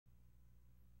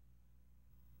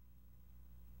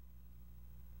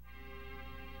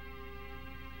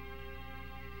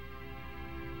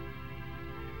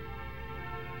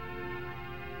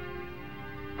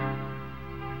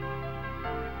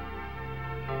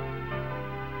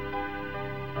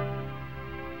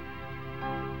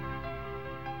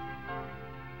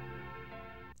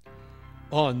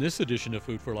On this edition of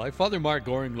Food for Life, Father Mark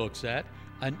Goring looks at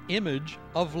an image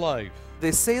of life.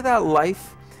 They say that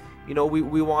life,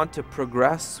 we want to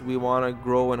progress, we want to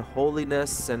grow in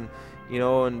holiness and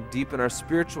deepen our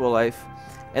spiritual life.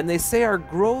 And they say our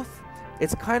growth,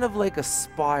 it's kind of like a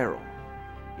spiral.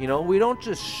 We don't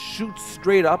just shoot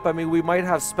straight up. I mean, we might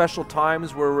have special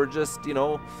times where we're just,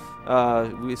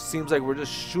 it seems like we're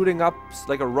just shooting up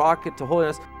like a rocket to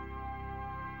holiness.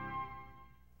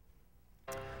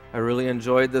 I really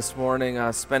enjoyed this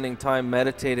morning spending time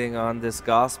meditating on this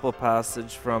gospel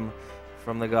passage from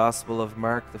the Gospel of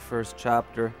Mark, the first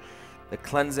chapter, the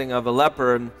cleansing of a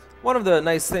leper. And one of the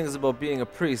nice things about being a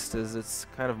priest is it's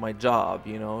kind of my job,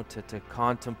 to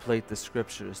contemplate the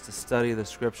scriptures, to study the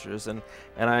scriptures. And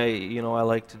I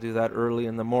like to do that early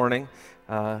in the morning,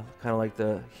 kind of like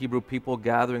the Hebrew people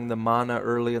gathering the manna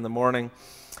early in the morning.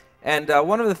 And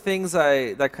one of the things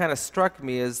that kind of struck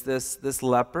me is this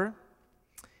leper.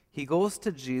 He goes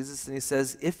to Jesus and he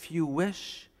says, "If you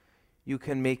wish, you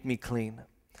can make me clean."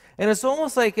 And it's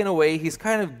almost like, in a way, he's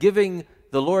kind of giving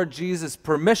the Lord Jesus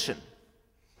permission.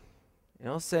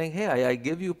 Saying, "Hey, I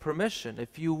give you permission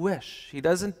if you wish." He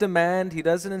doesn't demand, he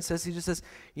doesn't insist, he just says,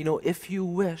 "If you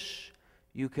wish,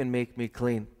 you can make me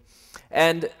clean."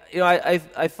 And,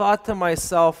 I thought to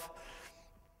myself,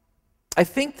 I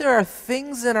think there are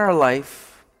things in our life,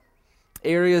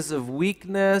 areas of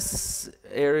weakness,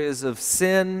 areas of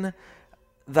sin,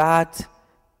 that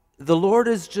the Lord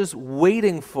is just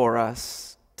waiting for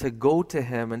us to go to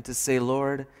Him and to say,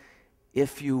 "Lord,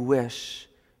 if you wish,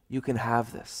 you can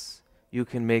have this. You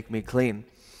can make me clean."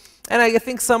 And I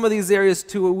think some of these areas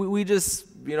too, we just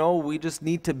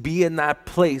need to be in that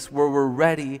place where we're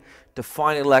ready to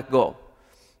finally let go.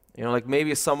 Like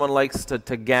maybe someone likes to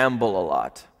gamble a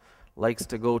lot, likes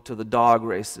to go to the dog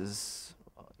races,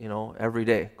 every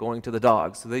day, going to the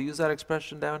dogs. Do they use that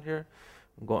expression down here?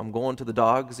 I'm going to the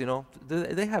dogs, Do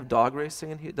they have dog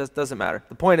racing in here? Doesn't matter.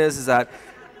 The point is that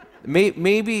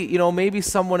maybe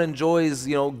someone enjoys,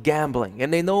 gambling,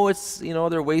 and they know it's,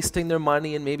 they're wasting their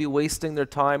money and maybe wasting their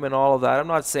time and all of that. I'm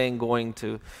not saying going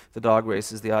to the dog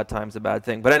races the odd time's a bad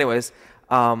thing. But anyways,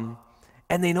 and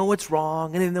they know it's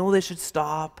wrong and they know they should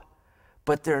stop,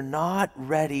 but they're not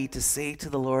ready to say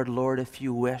to the Lord, "Lord, if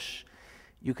you wish,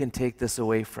 you can take this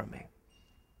away from me."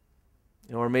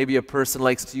 Or maybe a person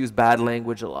likes to use bad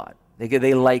language a lot.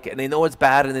 They like it, and they know it's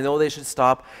bad, and they know they should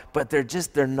stop, but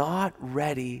they're not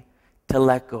ready to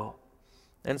let go.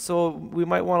 And so we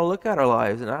might want to look at our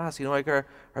lives and ask, are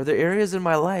there areas in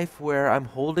my life where I'm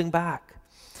holding back?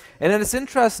 And then it's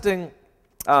interesting,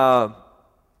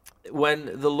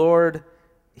 when the Lord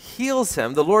heals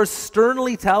him, the Lord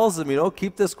sternly tells him,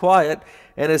 "Keep this quiet."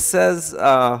 And it says,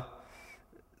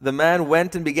 the man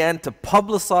went and began to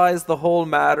publicize the whole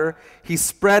matter. He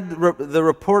spread the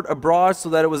report abroad so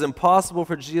that it was impossible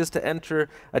for Jesus to enter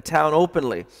a town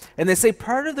openly. And they say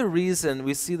part of the reason,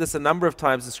 we see this a number of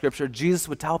times in Scripture, Jesus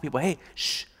would tell people, "Hey,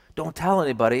 shh, don't tell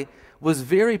anybody," was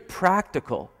very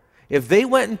practical. If they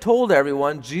went and told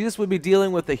everyone, Jesus would be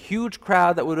dealing with a huge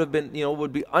crowd that would have been,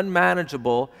 would be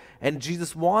unmanageable, and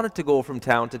Jesus wanted to go from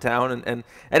town to town. And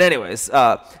anyways,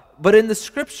 but in the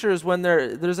scriptures, when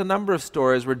there's a number of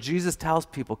stories where Jesus tells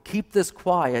people, "Keep this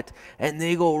quiet," and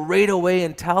they go right away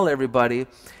and tell everybody.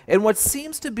 And what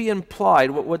seems to be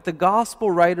implied, what the gospel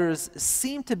writers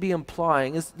seem to be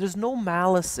implying, is there's no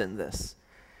malice in this.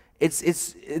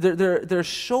 They're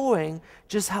showing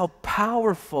just how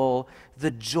powerful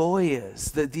the joy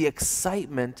is, the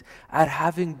excitement at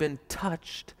having been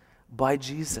touched by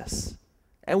Jesus.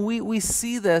 And we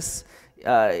see this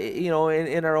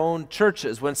in our own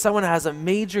churches. When someone has a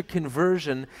major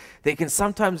conversion, they can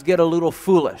sometimes get a little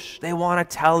foolish. They want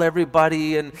to tell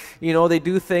everybody, and they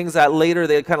do things that later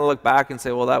they kind of look back and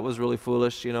say, "Well, that was really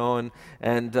foolish," and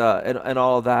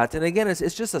all of that. And again,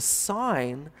 it's just a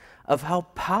sign of how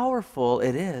powerful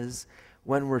it is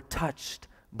when we're touched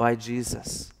by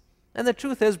Jesus. And the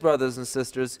truth is, brothers and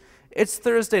sisters, it's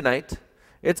Thursday night.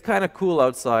 It's kind of cool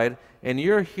outside, and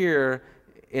you're here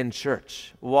in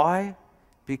church. Why?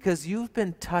 Because you've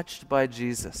been touched by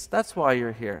Jesus. That's why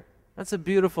you're here. That's a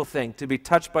beautiful thing, to be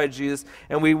touched by Jesus.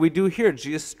 And we do hear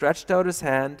Jesus stretched out his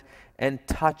hand and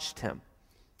touched him.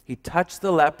 He touched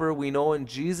the leper. We know in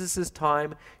Jesus'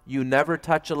 time, you never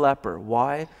touch a leper.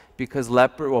 Why? Because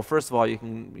well, first of all,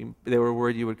 they were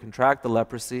worried you would contract the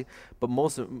leprosy, but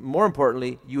more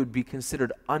importantly, you would be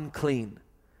considered unclean.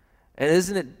 And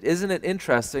isn't it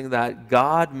interesting that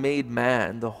God made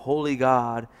man, the holy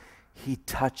God, he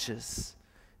touches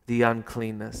the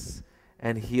uncleanness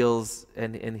and heals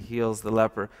the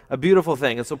leper. A beautiful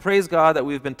thing. And so praise God that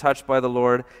we've been touched by the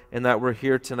Lord and that we're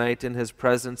here tonight in his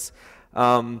presence.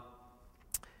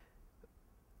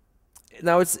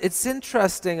 Now, it's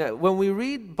interesting, when we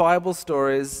read Bible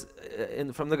stories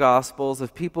from the Gospels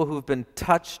of people who've been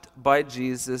touched by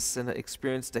Jesus and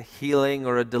experienced a healing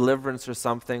or a deliverance or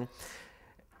something,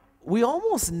 we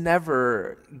almost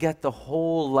never get the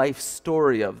whole life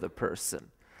story of the person.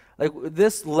 Like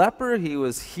this leper, he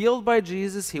was healed by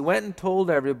Jesus, he went and told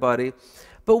everybody,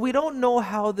 but we don't know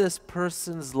how this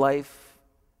person's life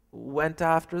went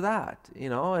after that, you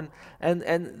know?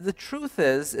 And the truth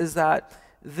is that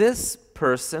this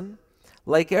person,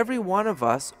 like every one of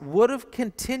us, would have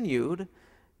continued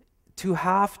to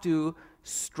have to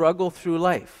struggle through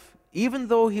life. Even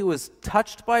though he was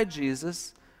touched by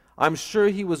Jesus, I'm sure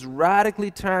he was radically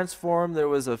transformed. There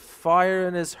was a fire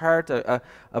in his heart, a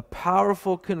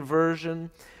powerful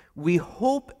conversion. We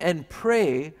hope and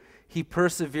pray he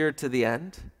persevered to the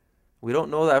end. We don't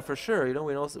know that for sure. You know,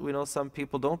 we know some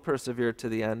people don't persevere to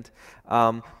the end.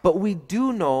 But we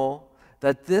do know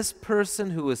that this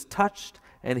person who was touched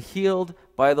and healed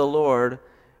by the Lord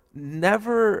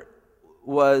never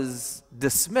was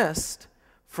dismissed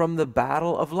from the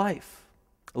battle of life.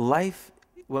 In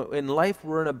life,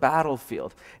 we're in a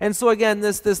battlefield. And so again,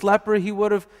 this leper, he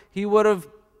would have,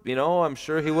 you know, I'm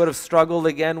sure he would have struggled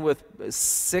again with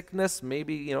sickness,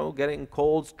 maybe, you know, getting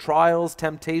colds, trials,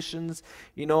 temptations,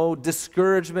 you know,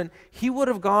 discouragement. He would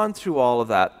have gone through all of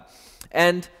that.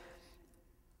 And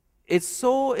it's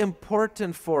so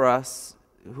important for us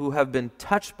who have been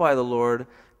touched by the Lord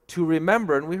to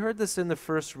remember, and we heard this in the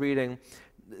first reading,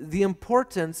 the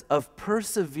importance of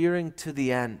persevering to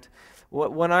the end.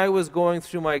 When I was going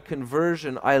through my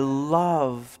conversion, I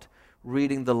loved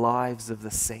reading the lives of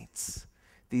the saints,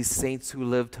 these saints who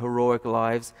lived heroic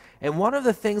lives. And one of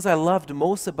the things I loved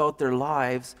most about their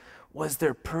lives was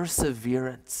their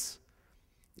perseverance.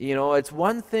 You know, it's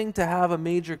one thing to have a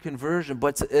major conversion,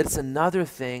 but it's another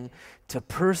thing to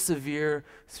persevere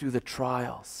through the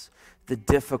trials, the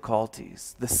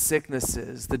difficulties, the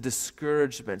sicknesses, the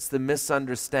discouragements, the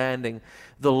misunderstanding,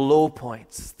 the low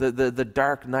points, the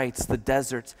dark nights, the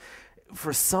deserts.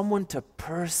 For someone to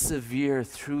persevere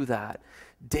through that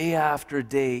day after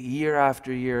day, year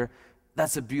after year,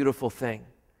 that's a beautiful thing.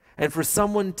 And for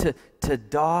someone to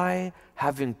die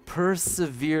having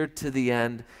persevered to the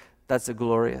end, that's a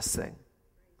glorious thing.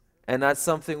 And that's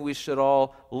something we should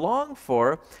all long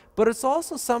for, but it's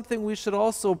also something we should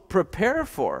also prepare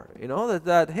for, you know,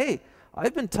 that hey,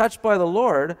 I've been touched by the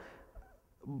Lord,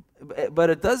 but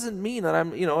it doesn't mean that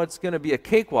I'm, you know, it's going to be a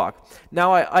cakewalk.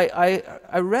 Now,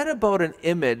 I read about an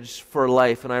image for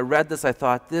life, and I read this, I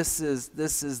thought, this is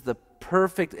the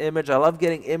perfect image. I love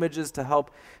getting images to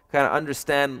help kind of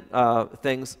understand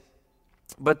things.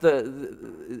 But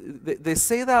they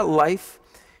say that life,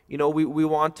 you know, we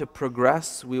want to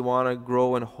progress, we want to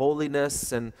grow in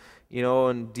holiness and, you know,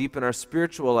 and deepen our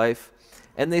spiritual life.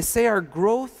 And they say our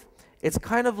growth, it's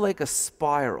kind of like a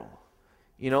spiral.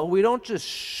 You know, we don't just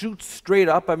shoot straight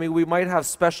up. I mean, we might have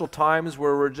special times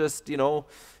where we're just, you know,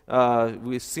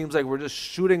 it seems like we're just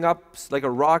shooting up like a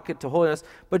rocket to holiness.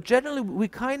 But generally, we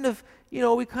kind of, you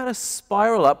know, we kind of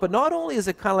spiral up. But not only is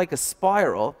it kind of like a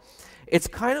spiral, it's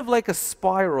kind of like a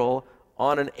spiral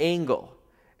on an angle.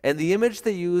 And the image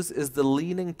they use is the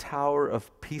Leaning Tower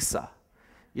of Pisa.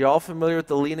 You're all familiar with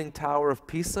the Leaning Tower of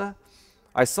Pisa?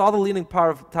 I saw the Leaning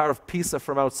Tower of Pisa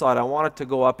from outside. I wanted to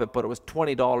go up it, but it was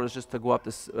 $20 just to go up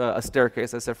this, a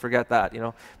staircase. I said, forget that, you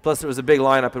know. Plus, there was a big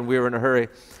lineup, and we were in a hurry.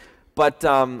 But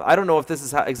I don't know if this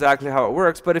is exactly how it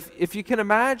works, but if you can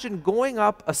imagine going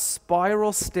up a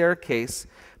spiral staircase,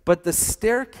 but the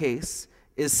staircase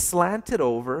is slanted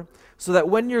over so that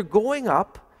when you're going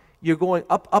up, you're going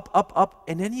up, up, up, up,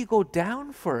 and then you go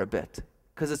down for a bit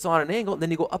because it's on an angle, and then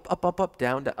you go up, up, up, up,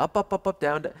 down, up, up, up, up,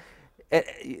 down.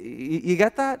 You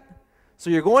get that?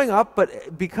 So you're going up,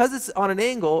 but because it's on an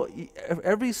angle,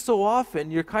 every so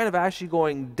often you're kind of actually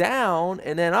going down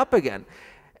and then up again.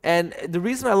 And the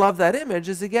reason I love that image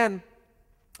is, again,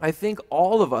 I think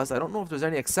all of us, I don't know if there's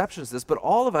any exceptions to this, but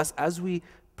all of us, as we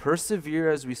persevere,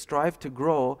 as we strive to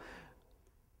grow,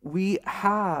 we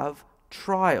have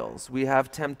trials, we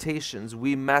have temptations,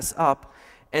 we mess up,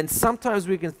 and sometimes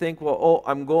we can think, well, oh,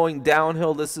 I'm going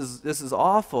downhill, this is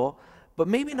awful, but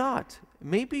maybe not.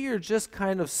 Maybe you're just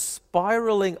kind of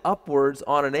spiraling upwards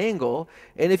on an angle,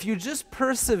 and if you just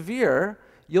persevere,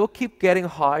 you'll keep getting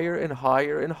higher and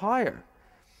higher and higher.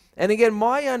 And again,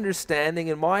 my understanding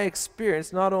and my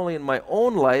experience, not only in my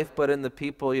own life, but in the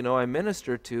people, you know, I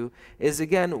minister to, is,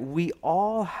 again, we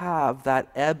all have that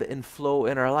ebb and flow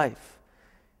in our life.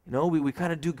 You know, we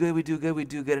kind of do good,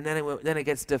 and then it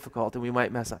gets difficult, and we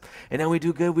might mess up. And then we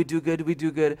do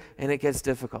good, and it gets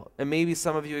difficult. And maybe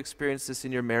some of you experience this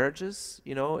in your marriages,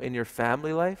 you know, in your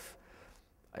family life.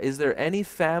 Is there any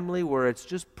family where it's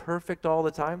just perfect all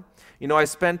the time? You know, I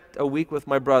spent a week with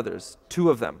my brothers, two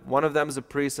of them. One of them is a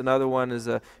priest, another one is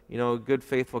a, good,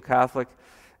 faithful Catholic.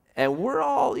 And we're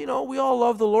all, we all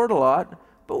love the Lord a lot,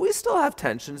 but we still have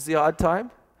tensions the odd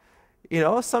time.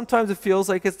 Sometimes it feels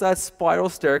like it's that spiral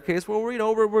staircase where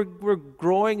we're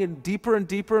growing and deeper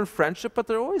in friendship, but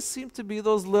there always seem to be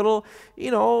those little,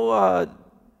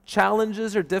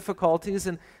 challenges or difficulties,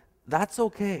 and that's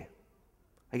okay.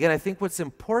 Again, I think what's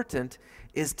important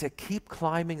is to keep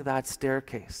climbing that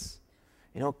staircase.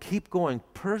 Keep going,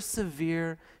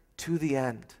 persevere to the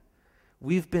end.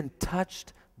 We've been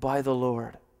touched by the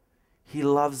Lord. He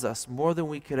loves us more than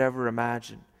we could ever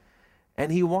imagine.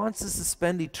 And He wants us to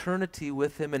spend eternity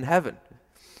with Him in heaven.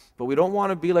 But we don't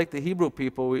want to be like the Hebrew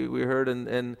people we heard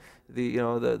in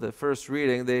the first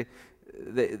reading.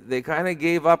 They kind of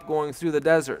gave up going through the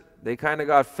desert. They kind of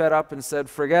got fed up and said,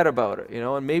 forget about it.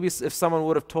 And maybe if someone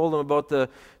would have told them about the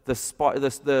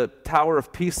Tower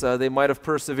of Pisa, they might have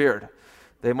persevered.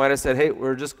 They might have said, hey,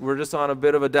 we're just on a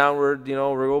bit of a downward,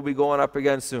 we'll be going up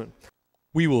again soon.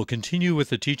 We will continue with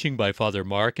the teaching by Father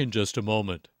Mark in just a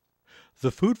moment.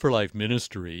 The Food for Life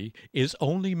ministry is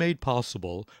only made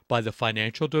possible by the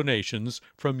financial donations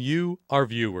from you, our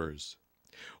viewers.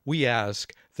 We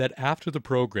ask that after the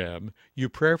program, you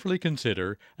prayerfully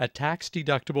consider a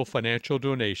tax-deductible financial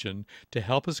donation to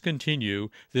help us continue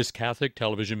this Catholic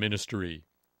television ministry.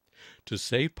 To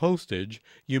save postage,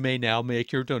 you may now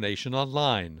make your donation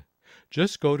online.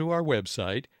 Just go to our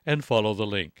website and follow the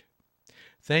link.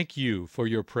 Thank you for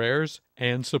your prayers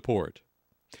and support.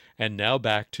 And now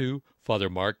back to Father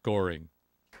Mark Goring.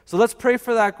 So let's pray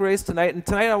for that grace tonight. And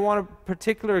tonight I want to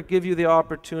particularly give you the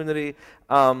opportunity,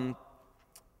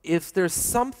 if there's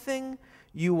something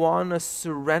you want to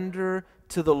surrender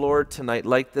to the Lord tonight,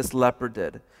 like this leper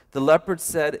did. The leper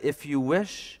said, if you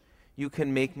wish, you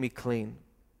can make me clean.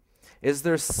 Is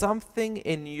there something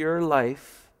in your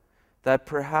life that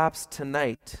perhaps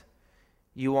tonight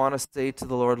you want to say to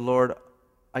the Lord, Lord,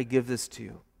 I give this to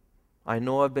you. I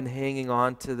know I've been hanging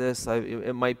on to this.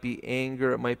 It might be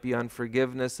anger, it might be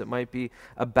unforgiveness, it might be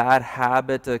a bad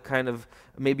habit, a kind of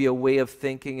maybe a way of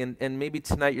thinking, and maybe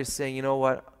tonight you're saying, you know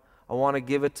what, I want to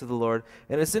give it to the Lord.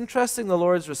 And it's interesting, the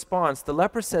Lord's response. The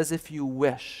leper says, if you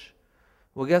wish.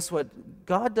 Well, guess what?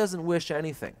 God doesn't wish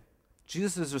anything.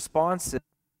 Jesus' response is,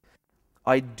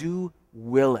 I do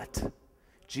will it.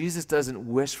 Jesus doesn't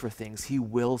wish for things, He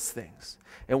wills things.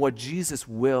 And what Jesus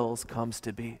wills comes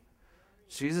to be.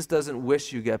 Jesus doesn't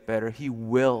wish you get better, He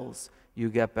wills you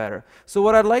get better. So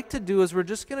what I'd like to do is we're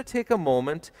just going to take a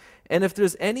moment, and if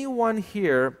there's anyone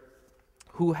here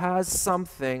who has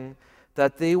something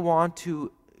that they want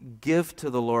to give to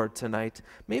the Lord tonight,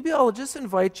 maybe I'll just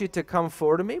invite you to come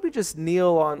forward and maybe just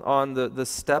kneel on the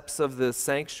steps of the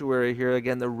sanctuary here.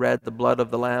 Again, the blood of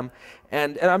the Lamb.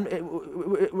 And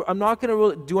I'm not going to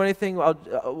really do anything.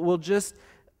 We'll just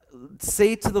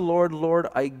say to the Lord, Lord,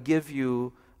 I give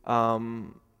you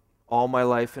all my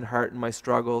life and heart and my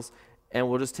struggles. And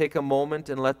we'll just take a moment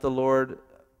and let the Lord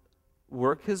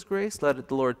work His grace. Let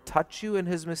the Lord touch you in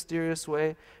His mysterious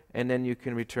way. And then you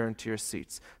can return to your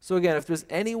seats. So again, if there's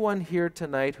anyone here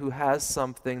tonight who has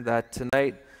something that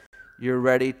tonight you're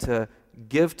ready to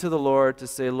give to the Lord, to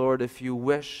say, Lord, if you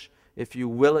wish, if you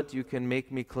will it, you can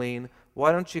make me clean.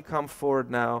 Why don't you come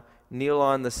forward now, kneel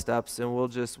on the steps, and we'll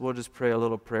just pray a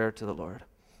little prayer to the Lord.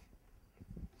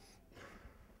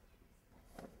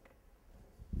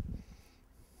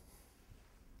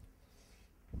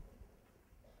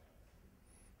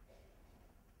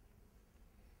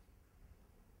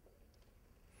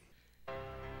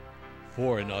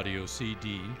 For an audio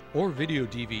CD or video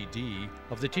DVD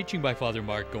of the teaching by Father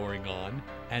Mark Goring on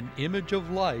An Image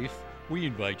of Life, we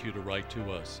invite you to write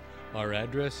to us. Our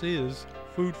address is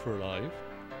Food for Life,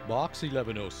 Box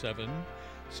 1107,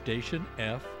 Station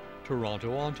F,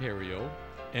 Toronto, Ontario,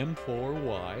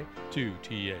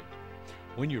 M4Y2TA.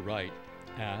 When you write,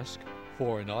 ask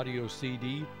for an audio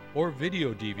CD or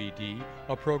video DVD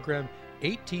of program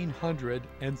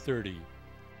 1830.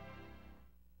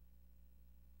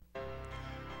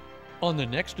 On the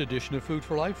next edition of Food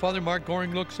for Life, Father Mark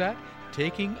Goring looks at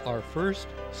taking our first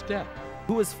step.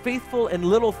 Who is faithful in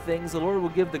little things, the Lord will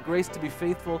give the grace to be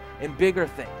faithful in bigger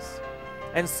things.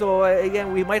 And so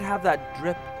again, we might have that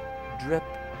drip, drip,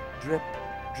 drip,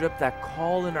 drip, that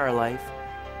call in our life.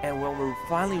 And when we're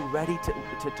finally ready to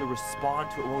respond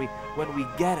to it, when we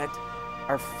get it,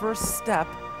 our first step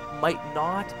might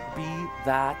not be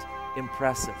that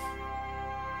impressive.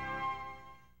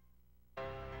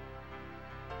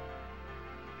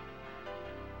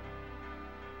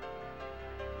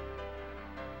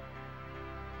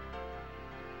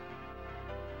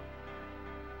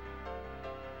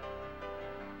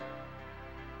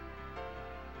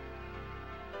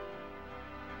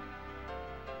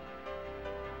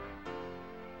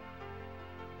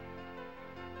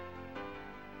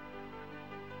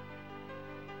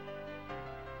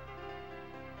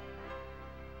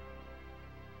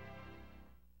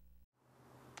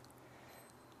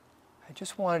 I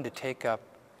just wanted to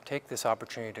take this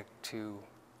opportunity to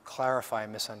clarify a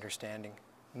misunderstanding.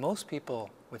 Most people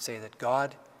would say that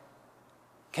God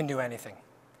can do anything.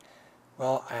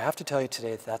 Well, I have to tell you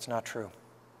today that that's not true.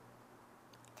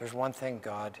 There's one thing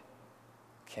God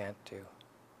can't do,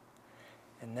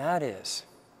 and that is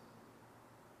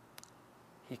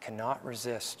he cannot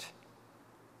resist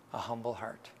a humble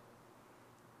heart.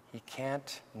 He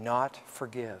can't not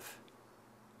forgive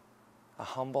a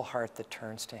humble heart that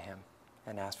turns to him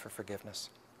and asks for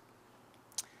forgiveness.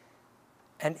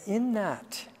 And in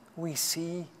that, we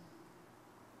see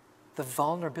the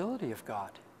vulnerability of God.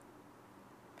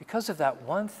 Because of that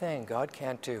one thing God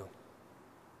can't do,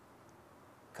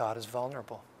 God is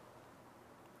vulnerable.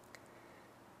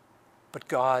 But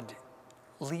God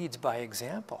leads by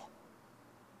example.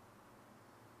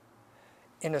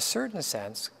 In a certain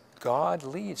sense, God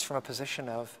leads from a position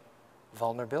of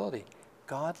vulnerability.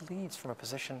 God leads from a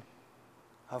position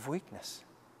of weakness.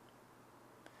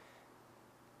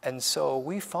 And so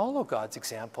we follow God's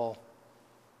example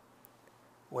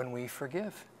when we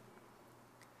forgive.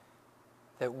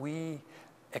 That we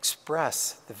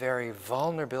express the very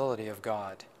vulnerability of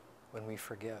God when we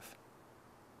forgive.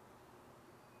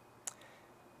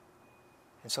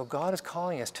 And so God is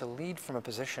calling us to lead from a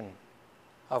position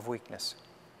of weakness.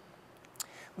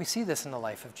 We see this in the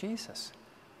life of Jesus.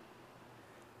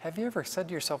 Have you ever said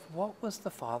to yourself, what was the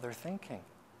Father thinking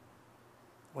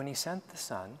when he sent the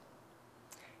Son?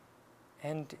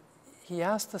 And he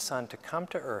asked the Son to come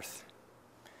to earth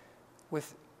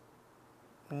with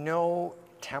no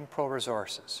temporal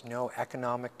resources, no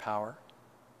economic power,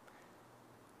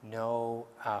 no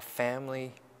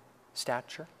family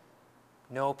stature,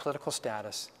 no political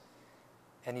status.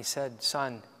 And he said,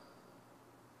 Son,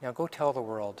 now go tell the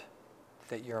world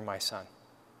that you're my son.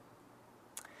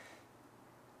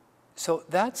 So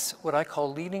that's what I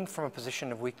call leading from a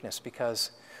position of weakness,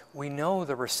 because we know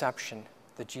the reception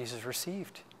that Jesus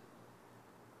received.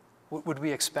 Would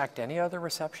we expect any other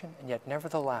reception? And yet,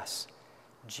 nevertheless,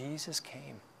 Jesus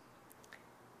came.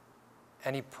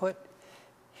 And he put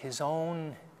his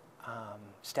own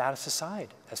status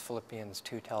aside, as Philippians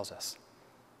 2 tells us.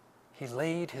 He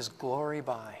laid his glory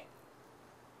by.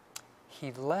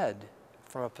 He led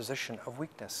from a position of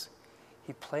weakness.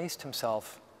 He placed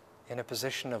himself in a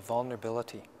position of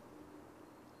vulnerability.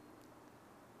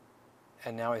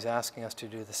 And now he's asking us to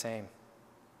do the same.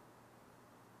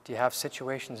 Do you have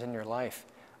situations in your life?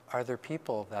 Are there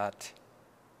people that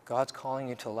God's calling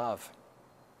you to love?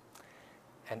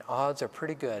 And odds are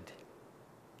pretty good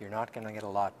you're not going to get a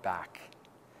lot back.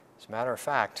 As a matter of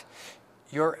fact,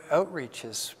 your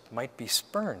outreaches might be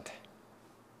spurned.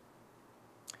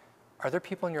 Are there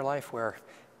people in your life where,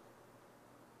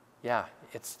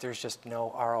 there's just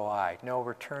no ROI, no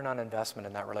return on investment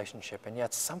in that relationship, and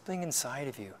yet something inside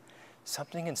of you,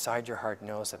 something inside your heart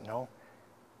knows that, no,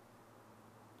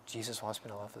 Jesus wants me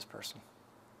to love this person.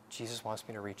 Jesus wants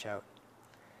me to reach out.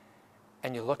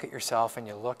 And you look at yourself and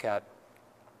you look at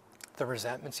the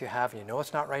resentments you have, and you know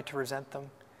it's not right to resent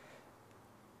them,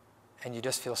 and you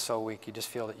just feel so weak. You just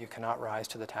feel that you cannot rise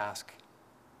to the task.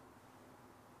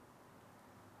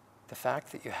 The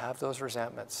fact that you have those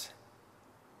resentments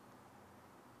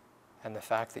and the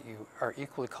fact that you are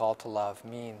equally called to love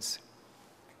means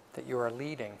that you are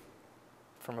leading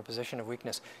from a position of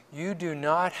weakness. You do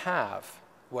not have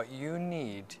what you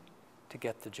need to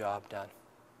get the job done.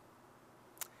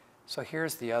 So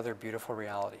here's the other beautiful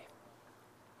reality.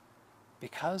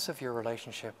 Because of your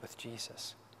relationship with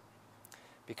Jesus,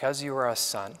 because you are a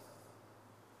son,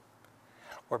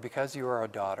 or because you are a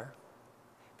daughter,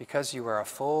 because you are a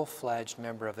full-fledged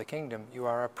member of the kingdom, you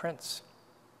are a prince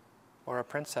or a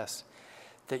princess,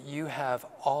 that you have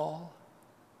all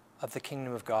of the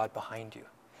kingdom of God behind you.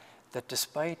 That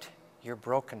despite your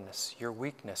brokenness, your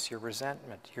weakness, your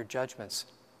resentment, your judgments,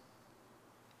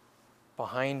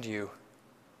 behind you,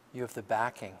 you have the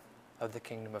backing of the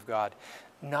kingdom of God.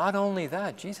 Not only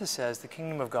that, Jesus says the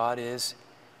kingdom of God is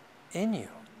in you.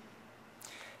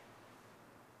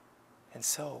 And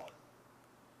so,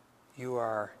 you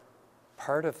are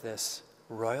part of this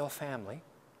royal family,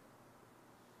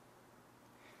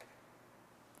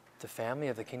 the family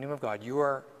of the kingdom of God. You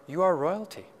are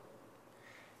royalty.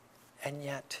 And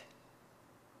yet,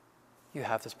 you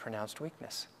have this pronounced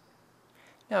weakness.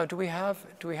 Now, do we have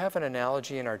an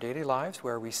analogy in our daily lives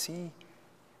where we see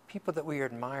people that we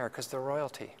admire because they're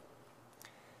royalty?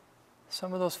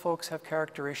 Some of those folks have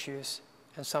character issues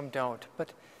and some don't.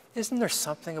 But isn't there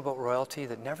something about royalty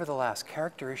that nevertheless,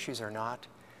 character issues or not,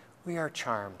 we are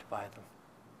charmed by them?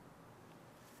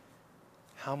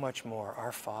 How much more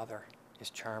our Father is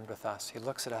charmed with us. He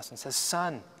looks at us and says,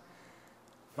 Son,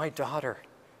 my daughter,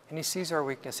 And he sees our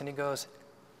weakness and he goes,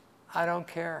 I don't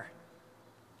care.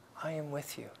 I am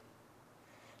with you.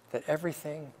 That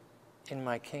everything in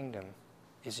my kingdom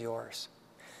is yours.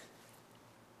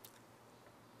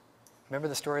 Remember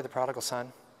the story of the prodigal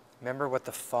son? Remember what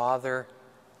the father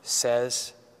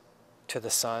says to the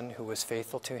son who was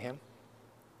faithful to him?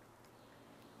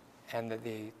 And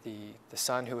the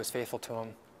son who was faithful to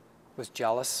him was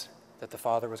jealous that the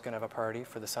father was going to have a party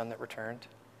for the son that returned.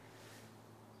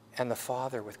 And the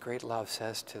father, with great love,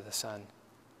 says to the son,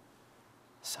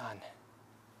 son,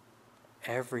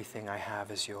 everything I have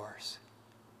is yours.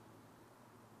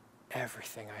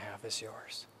 Everything I have is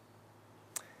yours.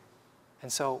 And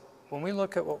so when we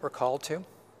look at what we're called to,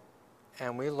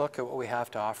 and we look at what we have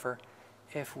to offer,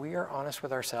 if we are honest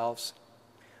with ourselves,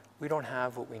 we don't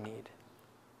have what we need.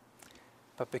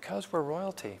 But because we're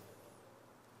royalty,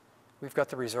 we've got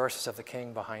the resources of the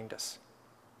King behind us.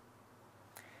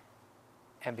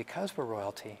 And because we're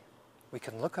royalty, we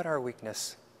can look at our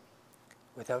weakness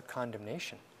without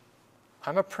condemnation.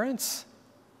 I'm a prince.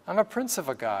 I'm a prince of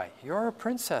a guy. You're a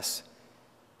princess.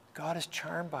 God is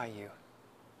charmed by you.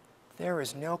 There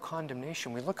is no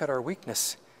condemnation. We look at our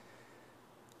weakness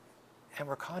and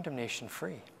we're condemnation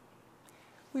free.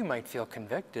 We might feel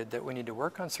convicted that we need to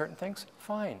work on certain things.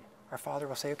 Fine. Our Father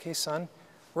will say, okay, son,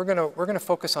 we're going to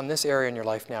focus on this area in your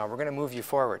life now. We're going to move you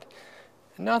forward.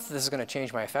 Not that this is going to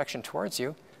change my affection towards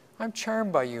you. I'm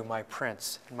charmed by you, my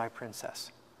prince and my princess.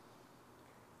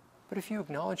 But if you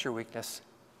acknowledge your weakness,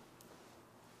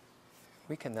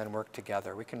 we can then work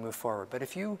together. We can move forward. But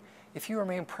if you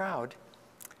remain proud,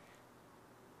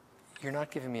 you're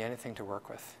not giving me anything to work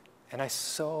with. And I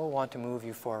so want to move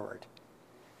you forward.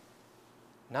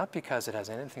 Not because it has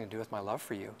anything to do with my love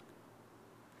for you.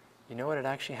 You know what it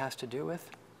actually has to do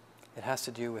with? It has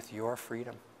to do with your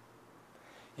freedom.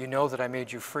 You know that I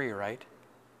made you free, right?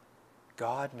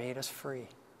 God made us free.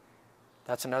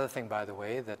 That's another thing, by the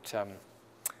way, that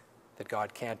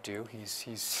God can't do.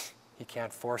 He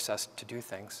can't force us to do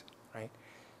things, right?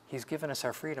 He's given us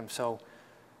our freedom. So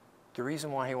the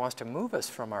reason why he wants to move us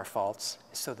from our faults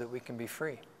is so that we can be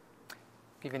free. I'll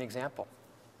give you an example.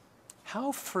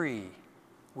 How free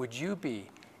would you be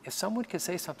if someone could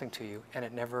say something to you and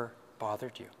it never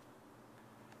bothered you?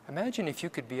 Imagine if you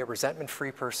could be a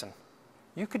resentment-free person.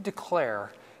 You could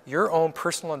declare your own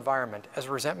personal environment as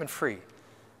resentment-free.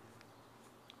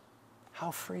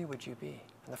 How free would you be?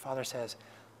 And the Father says,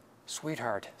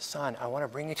 sweetheart, son, I want to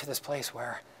bring you to this place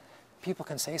where people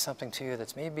can say something to you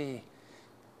that's maybe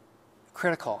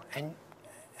critical. And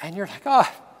you're like, oh,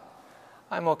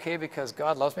 I'm okay because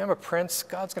God loves me. I'm a prince.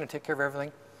 God's going to take care of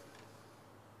everything.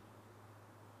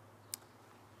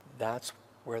 That's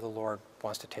where the Lord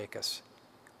wants to take us.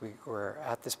 We're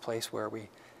at this place where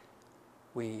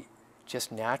we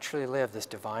just naturally live this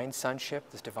divine sonship,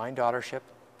 this divine daughtership,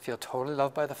 feel totally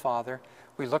loved by the Father.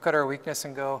 We look at our weakness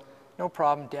and go, no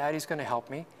problem, Daddy's going to help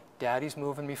me. Daddy's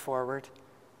moving me forward.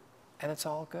 And it's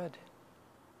all good.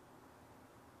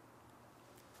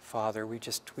 Father, we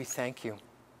thank you.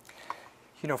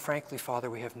 You know, frankly, Father,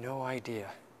 we have no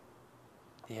idea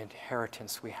the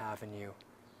inheritance we have in you.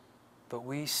 But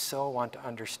we so want to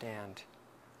understand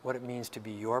what it means to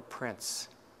be your prince,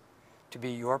 to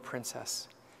be your princess,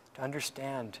 to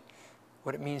understand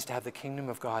what it means to have the kingdom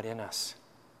of God in us,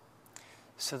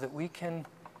 so that we can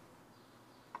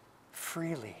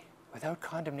freely, without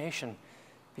condemnation,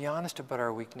 be honest about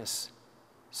our weakness,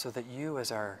 so that you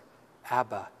as our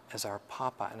Abba, as our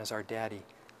Papa, and as our Daddy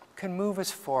can move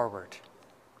us forward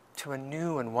to a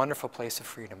new and wonderful place of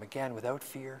freedom, again, without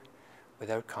fear,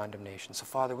 without condemnation. So,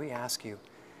 Father, we ask you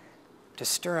to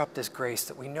stir up this grace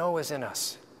that we know is in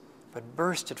us, but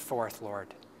burst it forth,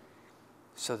 Lord,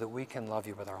 so that we can love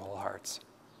you with our whole hearts.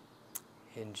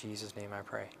 In Jesus' name I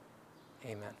pray.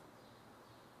 Amen.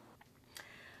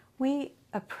 We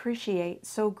appreciate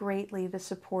so greatly the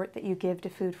support that you give to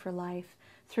Food for Life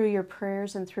through your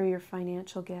prayers and through your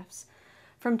financial gifts.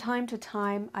 From time to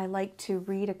time, I like to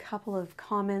read a couple of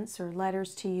comments or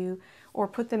letters to you or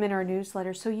put them in our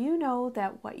newsletter so you know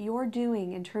that what you're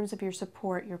doing in terms of your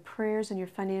support, your prayers and your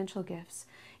financial gifts,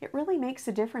 it really makes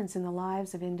a difference in the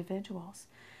lives of individuals.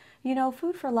 You know,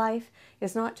 Food for Life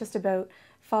is not just about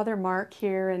Father Mark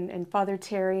here and Father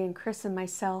Terry and Chris and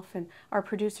myself and our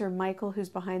producer Michael who's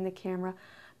behind the camera,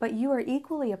 but you are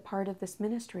equally a part of this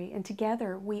ministry, and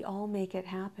together we all make it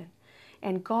happen.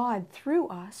 And God, through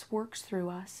us, works through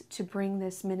us to bring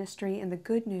this ministry and the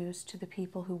good news to the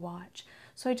people who watch.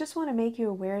 So I just want to make you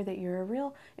aware that you're a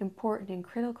real important and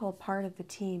critical part of the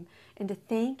team, and to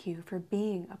thank you for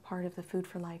being a part of the Food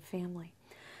for Life family.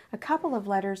 A couple of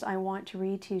letters I want to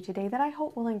read to you today that I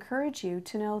hope will encourage you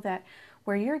to know that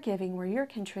where you're giving, where you're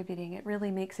contributing, it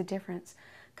really makes a difference,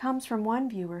 comes from one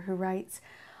viewer who writes,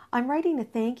 I'm writing to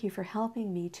thank you for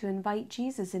helping me to invite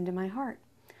Jesus into my heart.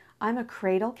 I'm a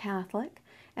cradle Catholic,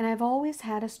 and I've always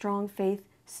had a strong faith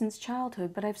since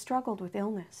childhood, but I've struggled with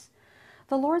illness.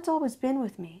 The Lord's always been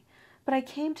with me, but I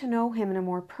came to know Him in a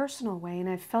more personal way, and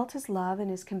I've felt His love and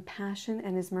His compassion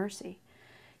and His mercy.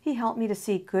 He helped me to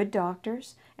seek good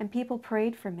doctors, and people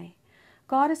prayed for me.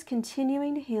 God is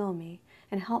continuing to heal me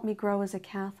and help me grow as a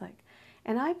Catholic,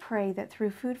 and I pray that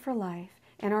through Food for Life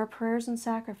and our prayers and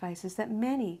sacrifices that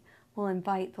many will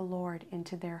invite the Lord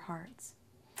into their hearts.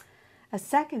 A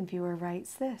second viewer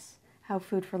writes this, how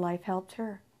Food for Life helped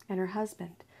her and her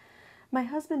husband. My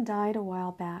husband died a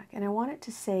while back, and I wanted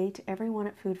to say to everyone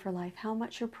at Food for Life how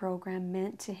much your program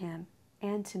meant to him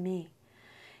and to me.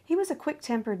 He was a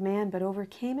quick-tempered man, but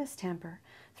overcame his temper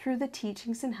through the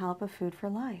teachings and help of Food for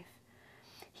Life.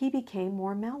 He became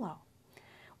more mellow.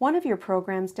 One of your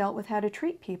programs dealt with how to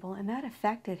treat people, and that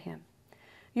affected him.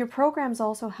 Your programs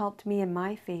also helped me in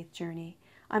my faith journey.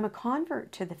 I'm a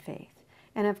convert to the faith,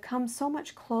 and have come so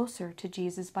much closer to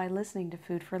Jesus by listening to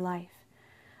Food for Life.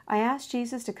 I asked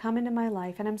Jesus to come into my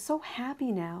life, and I'm so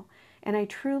happy now, and I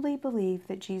truly believe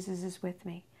that Jesus is with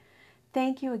me.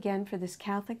 Thank you again for this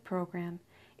Catholic program.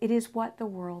 It is what the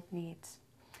world needs.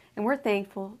 And we're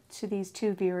thankful to these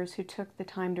two viewers who took the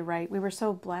time to write. We were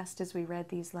so blessed as we read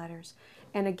these letters.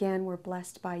 And again, we're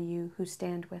blessed by you who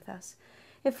stand with us.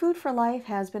 If Food for Life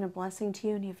has been a blessing to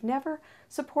you and you've never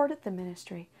supported the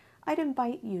ministry, I'd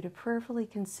invite you to prayerfully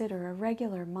consider a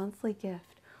regular monthly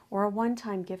gift or a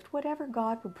one-time gift, whatever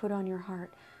God would put on your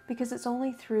heart, because it's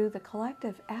only through the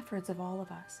collective efforts of all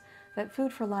of us that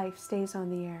Food for Life stays on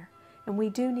the air. And we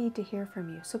do need to hear from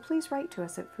you, so please write to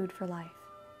us at Food for Life.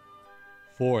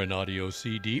 For an audio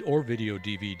CD or video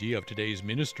DVD of today's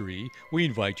ministry, we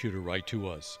invite you to write to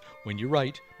us. When you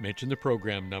write, mention the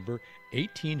program number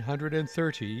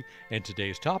 1830 and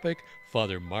today's topic,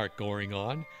 Father Mark Goring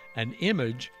on An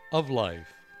Image of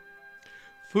Life.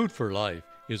 Food for Life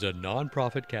is a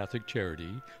non-profit Catholic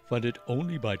charity funded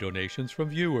only by donations from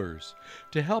viewers.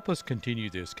 To help us continue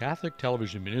this Catholic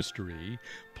television ministry,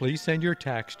 please send your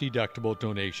tax-deductible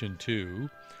donation to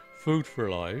Food for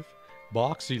Life,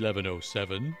 Box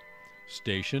 1107,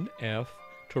 Station F,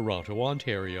 Toronto,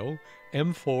 Ontario,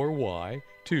 M4Y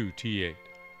 2T8.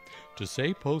 To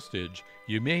save postage,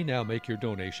 you may now make your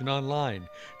donation online.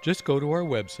 Just go to our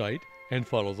website and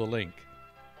follow the link.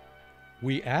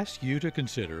 We ask you to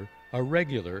consider a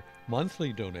regular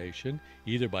monthly donation,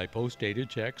 either by post-dated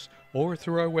checks or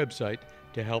through our website,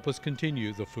 to help us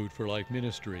continue the Food for Life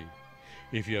ministry.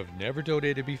 If you have never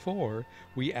donated before,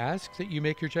 we ask that you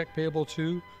make your check payable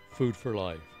to Food for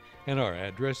Life, and our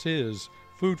address is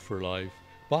Food for Life,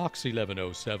 Box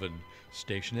 1107,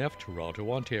 Station F, Toronto,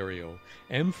 Ontario,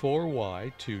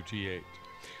 M4Y 2T8.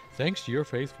 Thanks to your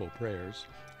faithful prayers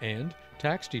and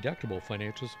tax-deductible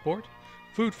financial support,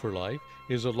 Food for Life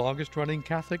is the longest-running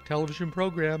Catholic television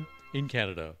program in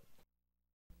Canada.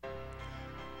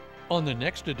 On the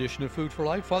next edition of Food for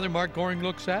Life, Father Mark Goring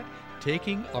looks at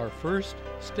taking our first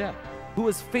step. Who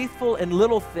is faithful in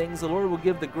little things, the Lord will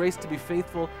give the grace to be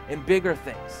faithful in bigger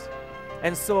things.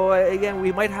 And so again,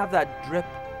 we might have that drip,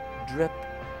 drip,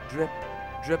 drip,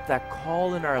 drip, that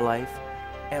call in our life.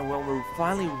 And when we're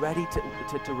finally ready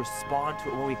to respond to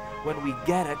it, when we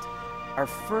get it, our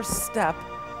first step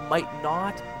might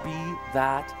not be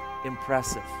that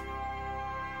impressive.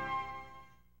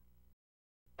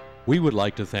 We would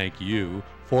like to thank you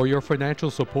for your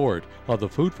financial support of the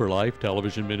Food for Life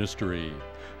television ministry.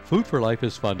 Food for Life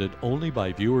is funded only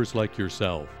by viewers like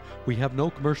yourself. We have no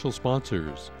commercial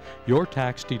sponsors. Your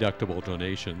tax-deductible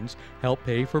donations help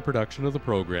pay for production of the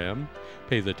program,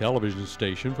 pay the television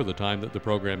station for the time that the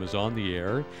program is on the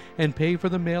air, and pay for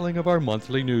the mailing of our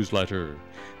monthly newsletter.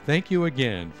 Thank you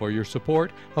again for your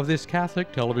support of this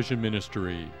Catholic television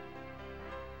ministry.